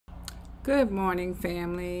Good morning,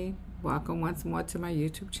 family. Welcome once more to my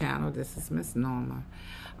YouTube channel. This is Miss Norma.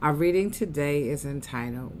 Our reading today is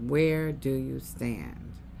entitled, Where Do You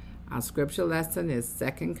Stand? Our scripture lesson is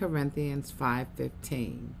 2 Corinthians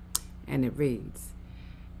 5:15, and it reads,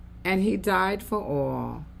 And he died for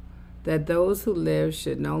all, that those who live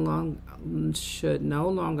should no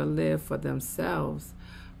longer live for themselves,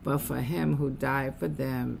 but for him who died for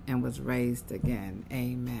them and was raised again.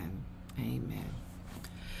 Amen. Amen.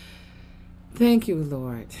 Thank you,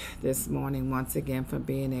 Lord, this morning once again for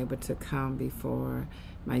being able to come before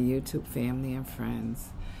my YouTube family and friends.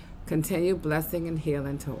 Continue blessing and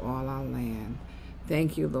healing to all our land.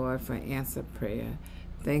 Thank you, Lord, for answered prayer.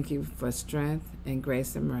 Thank you for strength and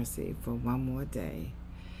grace and mercy for one more day.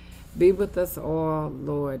 Be with us all,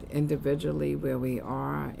 Lord, individually where we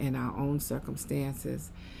are in our own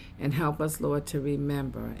circumstances, and help us, Lord, to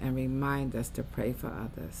remember and remind us to pray for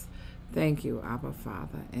others. Thank you, Abba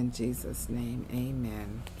Father. In Jesus' name,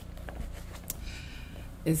 amen.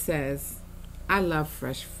 It says, I love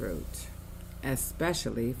fresh fruit,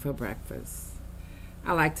 especially for breakfast.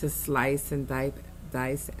 I like to slice and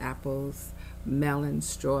dice apples, melons,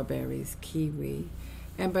 strawberries, kiwi,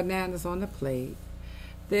 and bananas on the plate.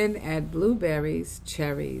 Then add blueberries,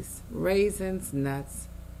 cherries, raisins, nuts,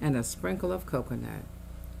 and a sprinkle of coconut.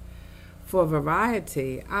 For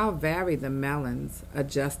variety, I'll vary the melons,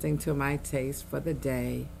 adjusting to my taste for the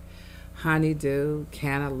day, honeydew,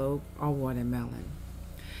 cantaloupe, or watermelon.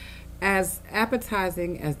 As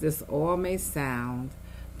appetizing as this all may sound,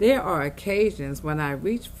 there are occasions when I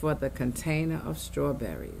reach for the container of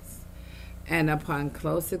strawberries, and upon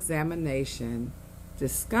close examination,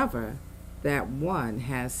 discover that one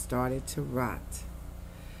has started to rot.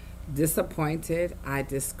 Disappointed, I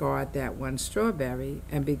discard that one strawberry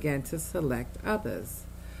and begin to select others.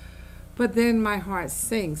 But then my heart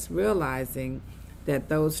sinks, realizing that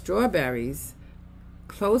those strawberries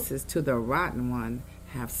closest to the rotten one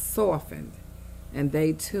have softened, and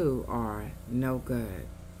they too are no good.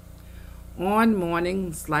 On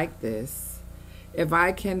mornings like this, if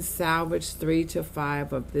I can salvage 3 to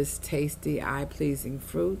 5 of this tasty, eye-pleasing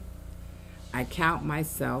fruit, I count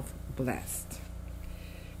myself blessed.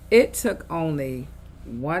 It took only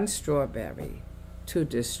one strawberry to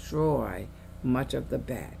destroy much of the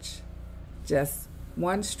batch. Just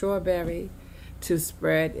one strawberry to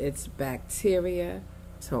spread its bacteria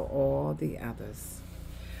to all the others,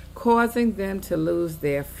 causing them to lose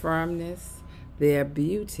their firmness, their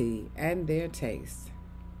beauty, and their taste.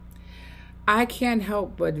 I can't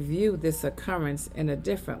help but view this occurrence in a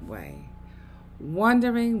different way,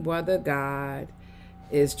 wondering whether God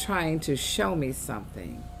is trying to show me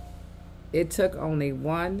something. It took only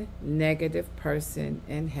one negative person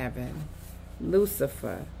in heaven,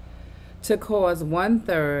 Lucifer, to cause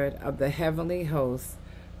 1/3 of the heavenly hosts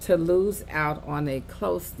to lose out on a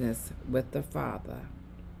closeness with the Father.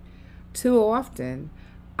 Too often,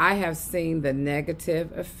 I have seen the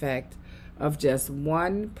negative effect of just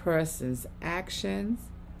one person's actions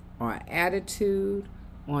or attitude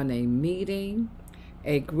on a meeting,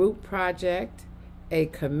 a group project, a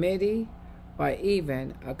committee, or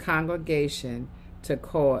even a congregation to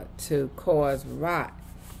cause rot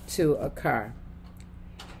to occur.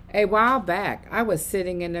 A while back, I was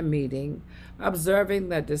sitting in a meeting observing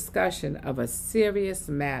the discussion of a serious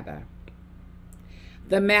matter.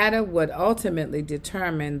 The matter would ultimately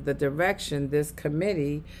determine the direction this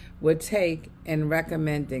committee would take in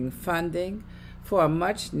recommending funding for a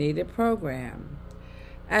much-needed program.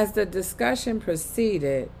 As the discussion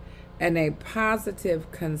proceeded, and a positive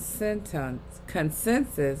consensus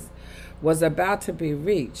was about to be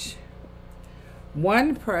reached,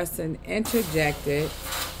 one person interjected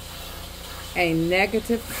a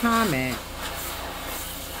negative comment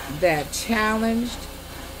that challenged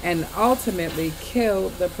and ultimately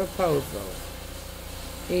killed the proposal.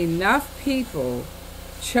 Enough people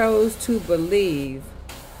chose to believe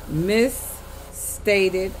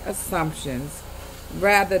misstated assumptions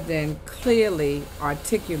rather than clearly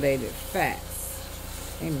articulated facts.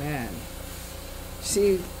 Amen.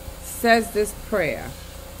 She says this prayer: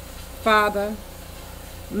 Father,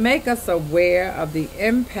 make us aware of the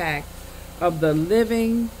impact of the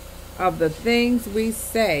living, of the things we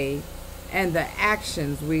say and the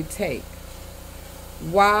actions we take.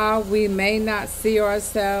 While we may not see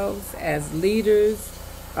ourselves as leaders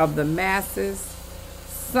of the masses,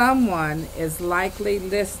 someone is likely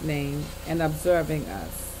listening and observing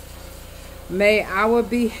us. May our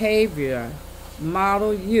behavior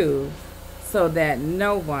model you so that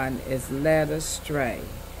no one is led astray.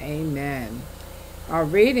 Amen. Our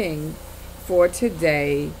reading for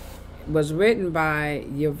today was written by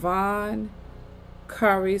Yvonne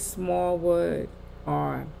Curry Smallwood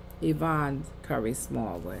or Yvonne Curry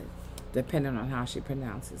Smallwood, depending on how she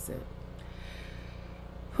pronounces it.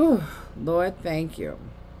 Whew. Lord, thank you.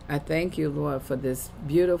 I thank you, Lord, for this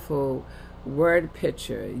beautiful word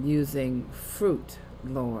picture using fruit,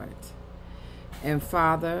 Lord. And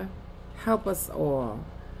Father, help us all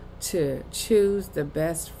to choose the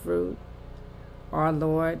best fruit, or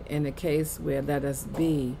Lord, in the case where let us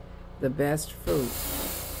be the best fruit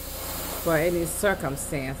for any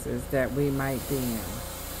circumstances that we might be in.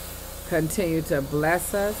 Continue to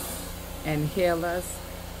bless us and heal us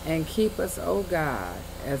and keep us, O God,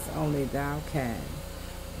 as only Thou can.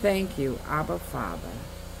 Thank you, Abba Father.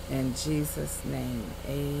 In Jesus' name,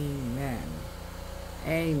 amen.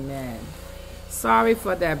 Amen. Sorry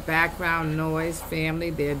for that background noise,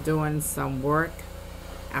 family. They're doing some work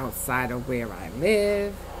outside of where I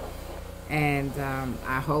live. And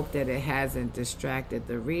I hope that it hasn't distracted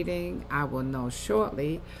the reading. I will know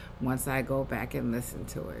shortly once I go back and listen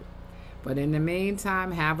to it. But in the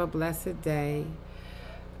meantime, have a blessed day.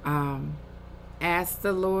 Ask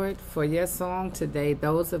the Lord for your song today.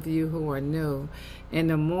 Those of you who are new, in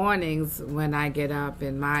the mornings when I get up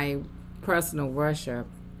in my personal worship,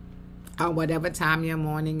 or whatever time your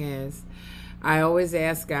morning is, I always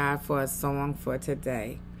ask God for a song for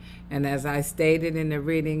today. And as I stated in the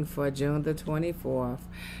reading for June the 24th,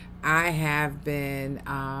 I have been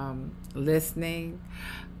listening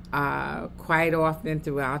quite often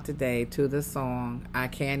throughout the day to the song, I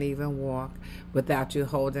Can't Even Walk Without You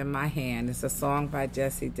Holding My Hand. It's a song by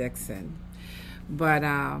Jesse Dixon. But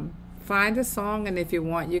find a song, and if you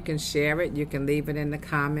want, you can share it. You can leave it in the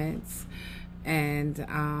comments.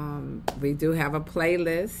 And we do have a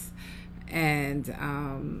playlist. And,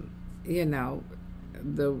 you know,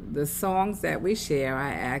 the songs that we share,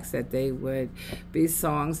 I ask that they would be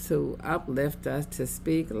songs to uplift us, to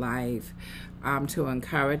speak life, to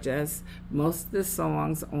encourage us. Most of the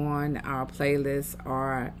songs on our playlist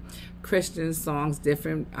are Christian songs,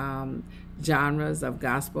 different genres of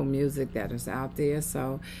gospel music that is out there.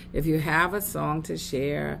 So if you have a song to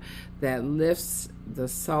share that lifts the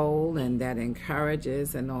soul and that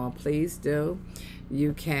encourages and all, please do.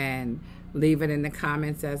 You can leave it in the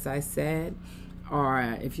comments, as I said, or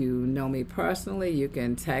if you know me personally, you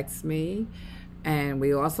can text me. And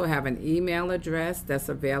we also have an email address that's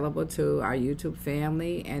available to our YouTube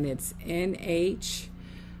family, and it's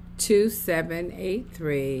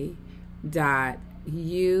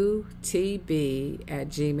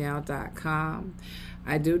nh2783.utb@gmail.com.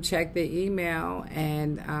 I do check the email,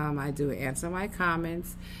 and I do answer my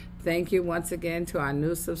comments. Thank you once again to our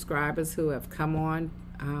new subscribers who have come on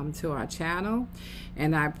to our channel,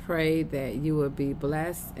 and I pray that you will be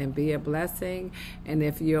blessed and be a blessing. And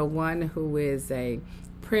if you're one who is a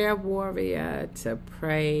prayer warrior, to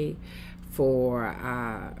pray for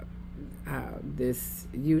this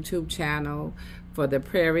YouTube channel, for the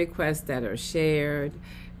prayer requests that are shared.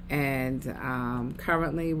 And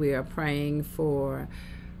currently we are praying for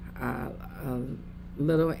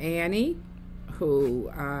little Annie,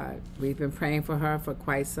 who we've been praying for her for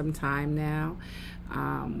quite some time now.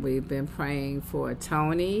 We've been praying for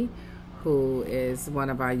Tony, who is one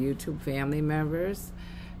of our YouTube family members.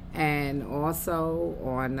 And also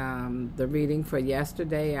on the reading for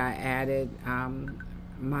yesterday, I added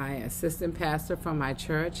my assistant pastor from my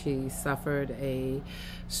church. He suffered a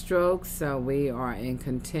stroke, so we are in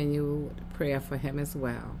continued prayer for him as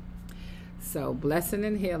well. So blessing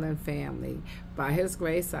and healing, family. By His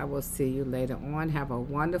grace, I will see you later on. Have a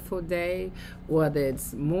wonderful day, whether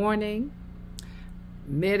it's morning,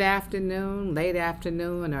 mid-afternoon, late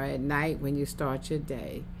afternoon, or at night when you start your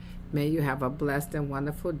day. May you have a blessed and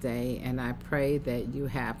wonderful day, and I pray that you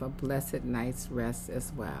have a blessed night's rest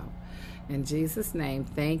as well. In Jesus' name,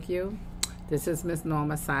 thank you. This is Miss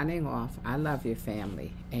Norma signing off. I love you,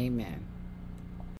 family. Amen.